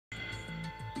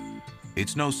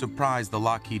It's no surprise the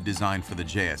Lockheed design for the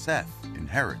JSF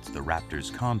inherits the Raptor's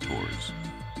contours.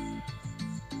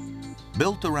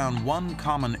 Built around one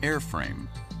common airframe,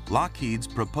 Lockheed's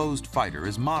proposed fighter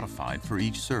is modified for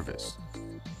each service.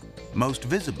 Most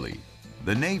visibly,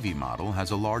 the Navy model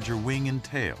has a larger wing and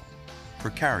tail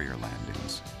for carrier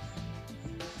landings.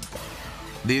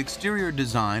 The exterior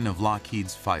design of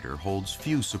Lockheed's fighter holds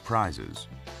few surprises.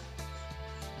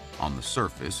 On the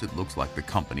surface, it looks like the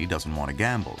company doesn't want to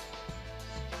gamble.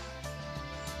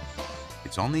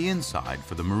 It's on the inside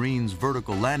for the Marines'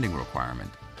 vertical landing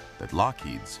requirement that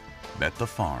Lockheed's bet the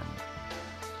farm.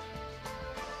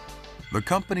 The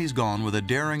company's gone with a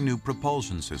daring new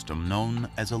propulsion system known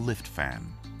as a LiftFan.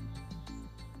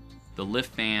 The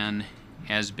LiftFan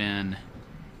has been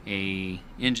an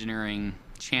engineering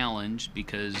challenge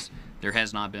because there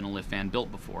has not been a LiftFan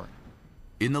built before.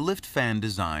 In the LiftFan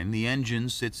design, the engine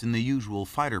sits in the usual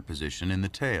fighter position in the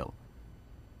tail.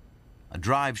 A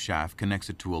drive shaft connects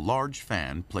it to a large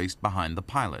fan placed behind the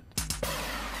pilot.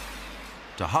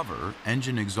 To hover,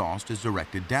 engine exhaust is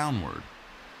directed downward.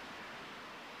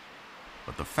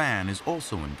 But the fan is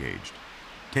also engaged,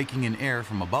 taking in air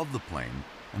from above the plane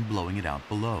and blowing it out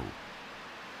below.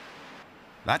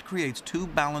 That creates two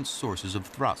balanced sources of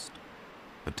thrust,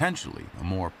 potentially a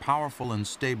more powerful and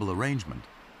stable arrangement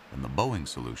than the Boeing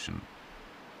solution.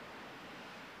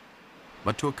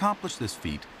 But to accomplish this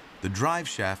feat, the drive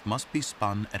shaft must be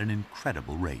spun at an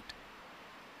incredible rate.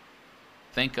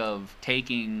 Think of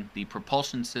taking the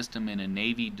propulsion system in a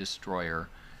Navy destroyer,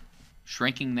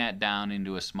 shrinking that down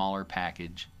into a smaller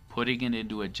package, putting it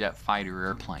into a jet fighter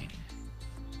airplane.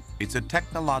 It's a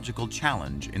technological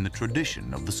challenge in the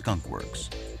tradition of the Skunk Works.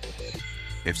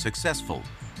 If successful,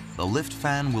 the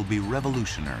LiftFan will be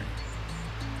revolutionary.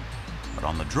 But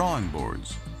on the drawing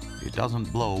boards, it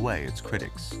doesn't blow away its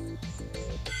critics.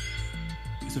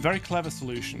 It's a very clever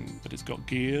solution, but it's got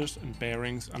gears and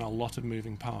bearings and a lot of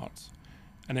moving parts.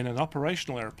 And in an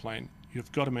operational airplane,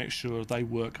 you've got to make sure they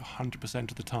work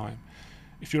 100% of the time.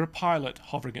 If you're a pilot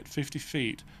hovering at 50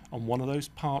 feet and one of those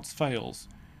parts fails,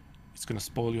 it's going to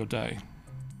spoil your day.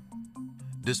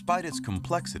 Despite its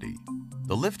complexity,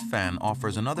 the LiftFan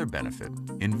offers another benefit,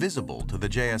 invisible to the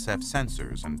JSF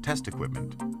sensors and test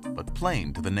equipment, but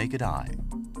plain to the naked eye: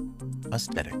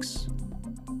 aesthetics.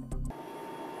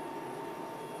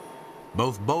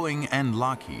 Both Boeing and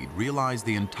Lockheed realize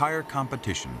the entire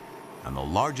competition and the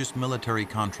largest military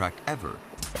contract ever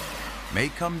may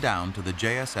come down to the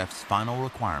JSF's final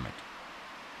requirement: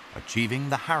 achieving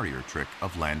the Harrier trick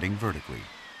of landing vertically.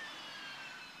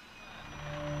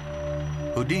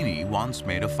 Houdini once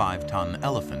made a 5-ton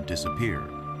elephant disappear.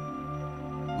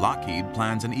 Lockheed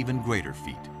plans an even greater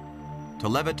feat: to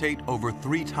levitate over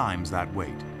 3 times that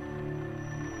weight.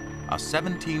 A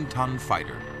 17-ton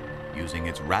fighter using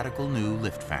its radical new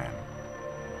LiftFan.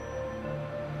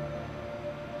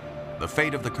 The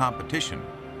fate of the competition,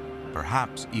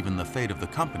 perhaps even the fate of the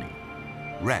company,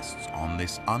 rests on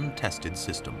this untested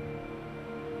system.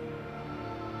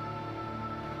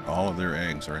 All of their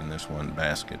eggs are in this one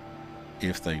basket.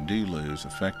 If they do lose,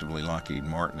 effectively Lockheed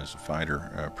Martin is a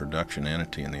fighter production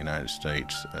entity in the United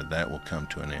States. That will come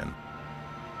to an end.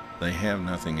 They have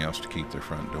nothing else to keep their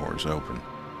front doors open.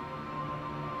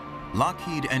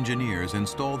 Lockheed engineers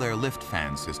install their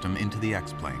LiftFan system into the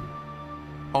X-plane,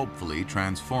 hopefully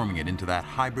transforming it into that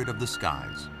hybrid of the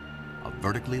skies, a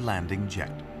vertically landing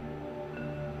jet.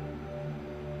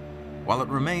 While it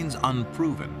remains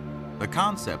unproven, the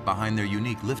concept behind their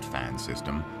unique LiftFan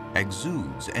system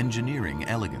exudes engineering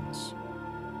elegance.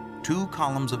 2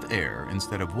 columns of air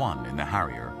instead of 1 in the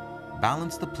Harrier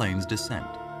balance the plane's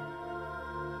descent.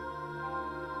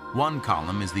 One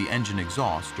column is the engine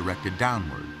exhaust directed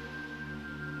downward.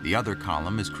 The other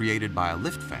column is created by a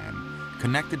LiftFan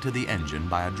connected to the engine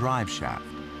by a drive shaft.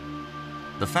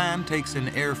 The fan takes in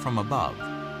air from above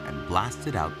and blasts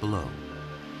it out below.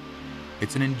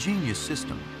 It's an ingenious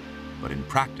system, but in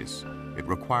practice, it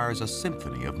requires a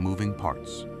symphony of moving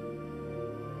parts.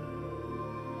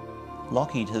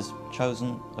 Lockheed has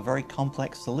chosen a very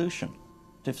complex solution.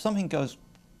 If something goes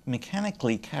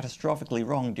mechanically catastrophically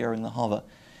wrong during the hover,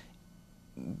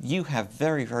 you have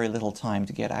very, very little time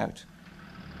to get out.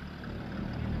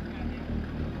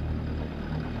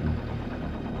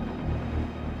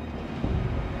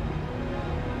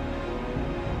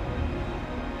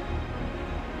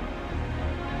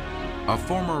 A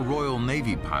former Royal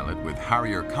Navy pilot with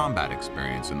Harrier combat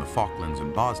experience in the Falklands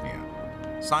and Bosnia,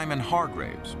 Simon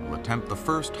Hargraves will attempt the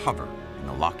first hover in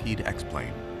the Lockheed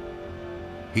X-plane.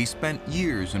 He spent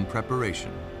years in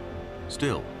preparation.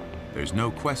 Still, there's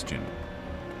no question,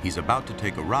 he's about to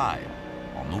take a ride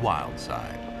on the wild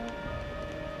side.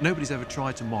 Nobody's ever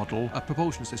tried to model a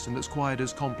propulsion system that's quite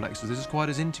as complex as this, quite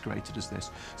as integrated as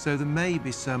this. So there may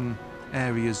be some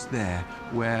areas there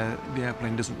where the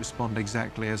airplane doesn't respond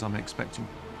exactly as I'm expecting.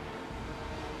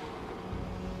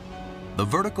 The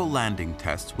vertical landing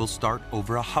tests will start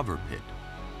over a hover pit,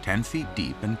 10 feet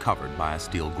deep and covered by a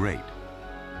steel grate.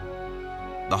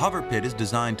 The hover pit is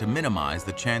designed to minimize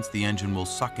the chance the engine will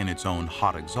suck in its own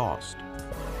hot exhaust.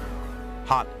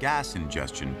 Hot gas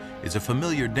ingestion is a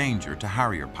familiar danger to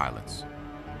Harrier pilots.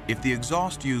 If the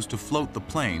exhaust used to float the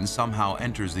plane somehow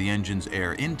enters the engine's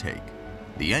air intake,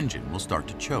 the engine will start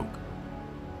to choke.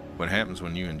 What happens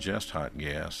when you ingest hot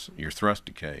gas, your thrust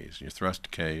decays. Your thrust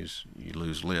decays, you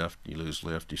lose lift,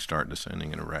 you start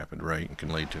descending at a rapid rate and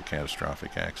can lead to a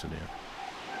catastrophic accident.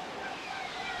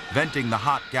 Venting the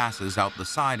hot gases out the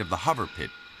side of the hover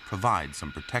pit provides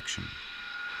some protection.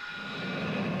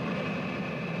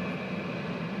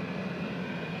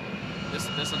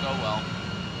 This will go well.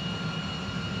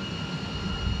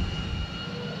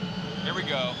 Here we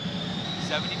go.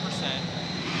 70%.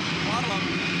 Waddle up.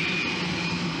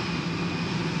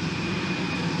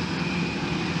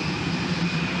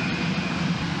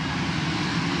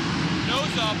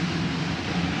 Nose up.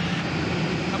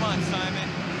 Come on, Simon.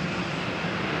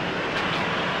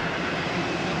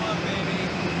 Come on, baby.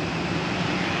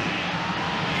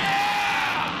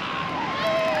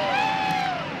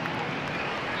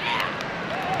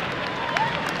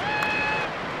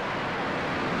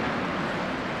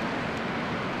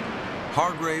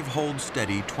 Hargrave holds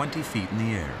steady 20 feet in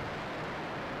the air.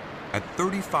 At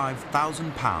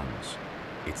 35,000 pounds,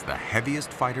 it's the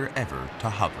heaviest fighter ever to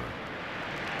hover.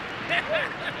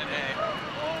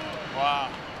 Wow.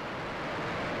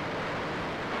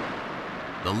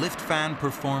 The LiftFan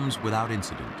performs without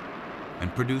incident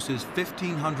and produces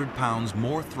 1,500 pounds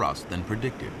more thrust than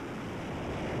predicted.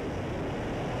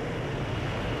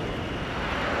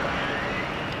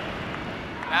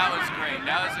 That was great.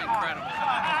 That was incredible.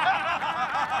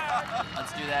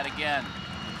 Let's do that again.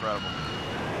 Incredible.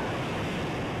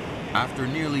 After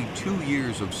nearly 2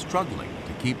 years of struggling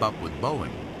to keep up with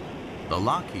Boeing, the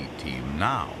Lockheed team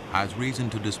now has reason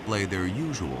to display their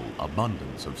usual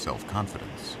abundance of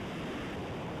self-confidence.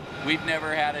 We've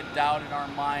never had a doubt in our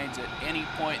minds at any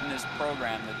point in this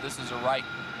program that this is the right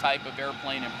type of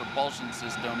airplane and propulsion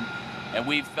system, and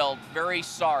we've felt very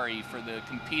sorry for the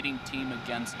competing team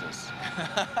against us.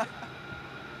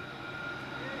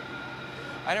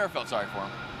 I never felt sorry for him.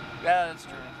 Yeah, that's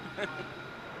true.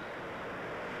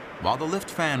 While the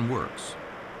LiftFan works,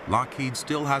 Lockheed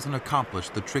still hasn't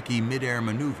accomplished the tricky mid-air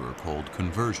maneuver called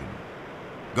conversion,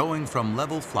 going from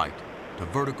level flight to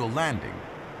vertical landing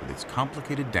with its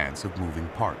complicated dance of moving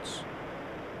parts.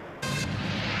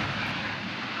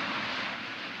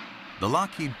 The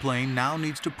Lockheed plane now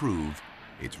needs to prove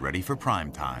it's ready for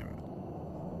prime time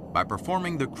by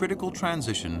performing the critical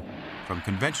transition from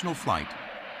conventional flight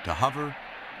to hover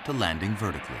to landing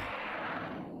vertically.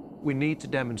 We need to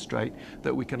demonstrate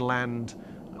that we can land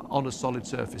on a solid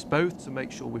surface, both to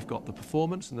make sure we've got the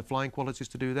performance and the flying qualities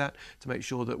to do that, to make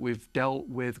sure that we've dealt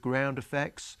with ground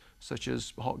effects such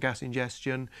as hot gas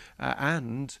ingestion,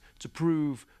 and to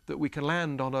prove that we can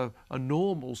land on a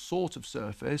normal sort of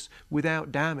surface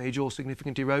without damage or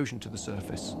significant erosion to the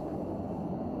surface.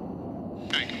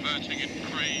 Okay, converting in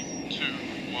 3, 2,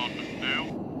 1,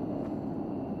 now.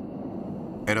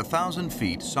 At 1,000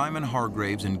 feet, Simon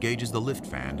Hargraves engages the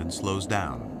LiftFan and slows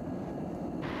down.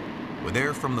 With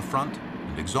air from the front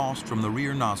and exhaust from the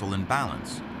rear nozzle in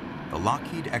balance, the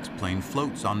Lockheed X-plane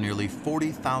floats on nearly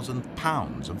 40,000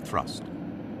 pounds of thrust.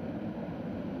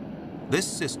 This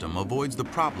system avoids the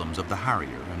problems of the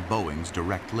Harrier and Boeing's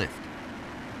direct lift.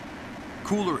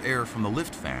 Cooler air from the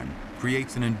LiftFan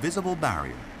creates an invisible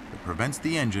barrier that prevents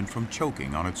the engine from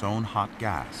choking on its own hot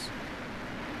gas.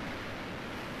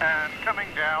 And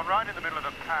coming down, right in the middle of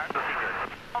the pack.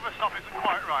 Hover stop isn't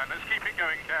quite right. Let's keep it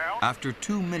going down. After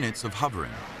 2 minutes of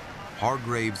hovering,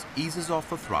 Hargraves eases off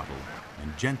the throttle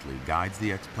and gently guides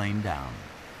the X-plane down.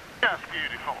 Just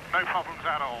beautiful. No problems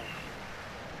at all.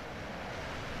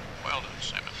 Well done,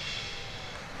 Simon.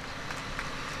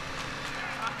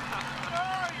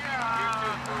 Oh,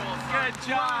 yeah. Good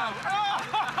job.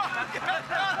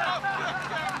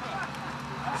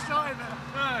 Simon,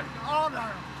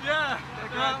 honor. Yeah,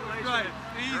 that was great.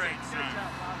 Easy. Great,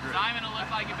 Simon. Simon, it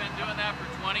looked like you've been doing that for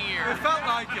 20 years. It felt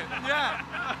like it,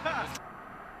 yeah.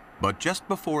 But just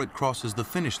before it crosses the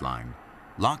finish line,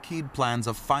 Lockheed plans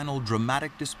a final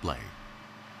dramatic display,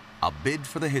 a bid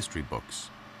for the history books,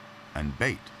 and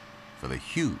bait for the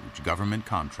huge government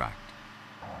contract.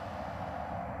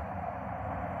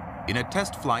 In a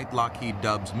test flight Lockheed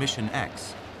dubs Mission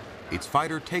X, its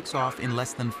fighter takes off in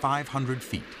less than 500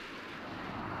 feet,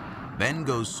 then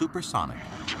goes supersonic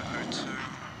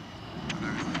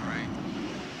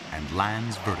and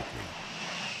lands vertically.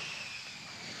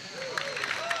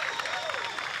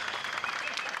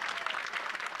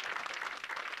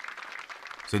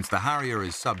 Since the Harrier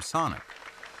is subsonic,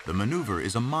 the maneuver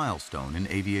is a milestone in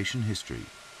aviation history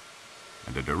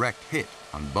and a direct hit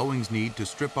on Boeing's need to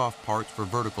strip off parts for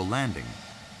vertical landing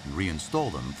and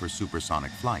reinstall them for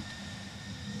supersonic flight.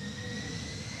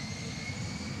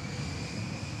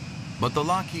 But the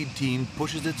Lockheed team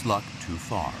pushes its luck too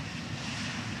far.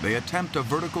 They attempt a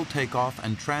vertical takeoff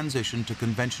and transition to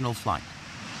conventional flight.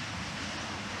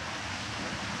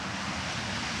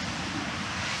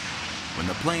 When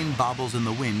the plane bobbles in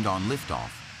the wind on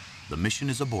liftoff, the mission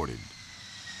is aborted.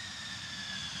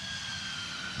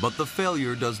 But the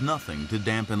failure does nothing to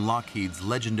dampen Lockheed's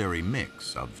legendary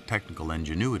mix of technical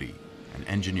ingenuity and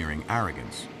engineering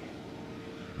arrogance.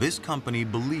 This company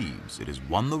believes it has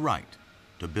won the right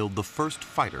to build the first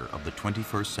fighter of the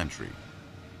 21st century.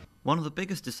 One of the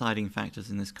biggest deciding factors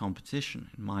in this competition,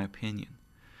 in my opinion,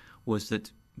 was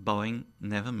that Boeing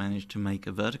never managed to make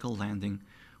a vertical landing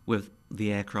with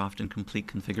the aircraft in complete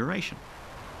configuration.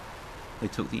 They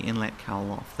took the inlet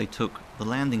cowl off, they took the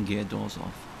landing gear doors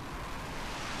off.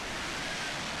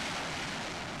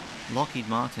 Lockheed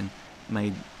Martin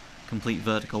made complete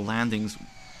vertical landings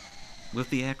with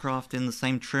the aircraft in the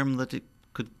same trim that it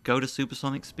could go to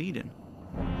supersonic speed in.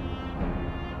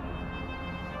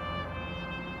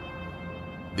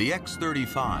 The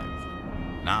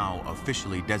X-35, now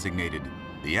officially designated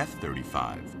the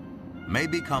F-35, may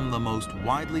become the most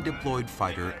widely deployed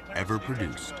fighter ever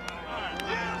produced.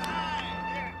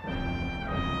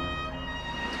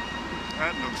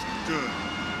 That looks good.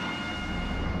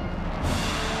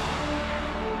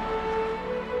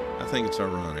 I think it's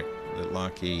ironic that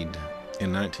Lockheed,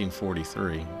 in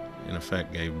 1943, in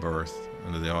effect gave birth,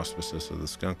 under the auspices of the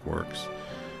Skunk Works,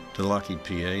 to the Lockheed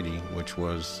P-80, which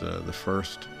was the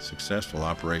first successful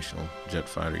operational jet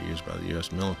fighter used by the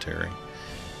U.S. military.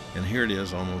 And here it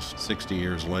is almost 60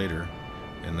 years later,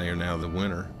 and they are now the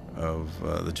winner of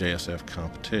the JSF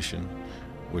competition,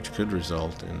 which could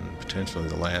result in potentially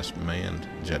the last manned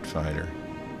jet fighter.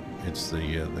 It's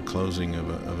the closing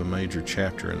of a major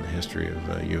chapter in the history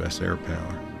of U.S. air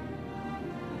power.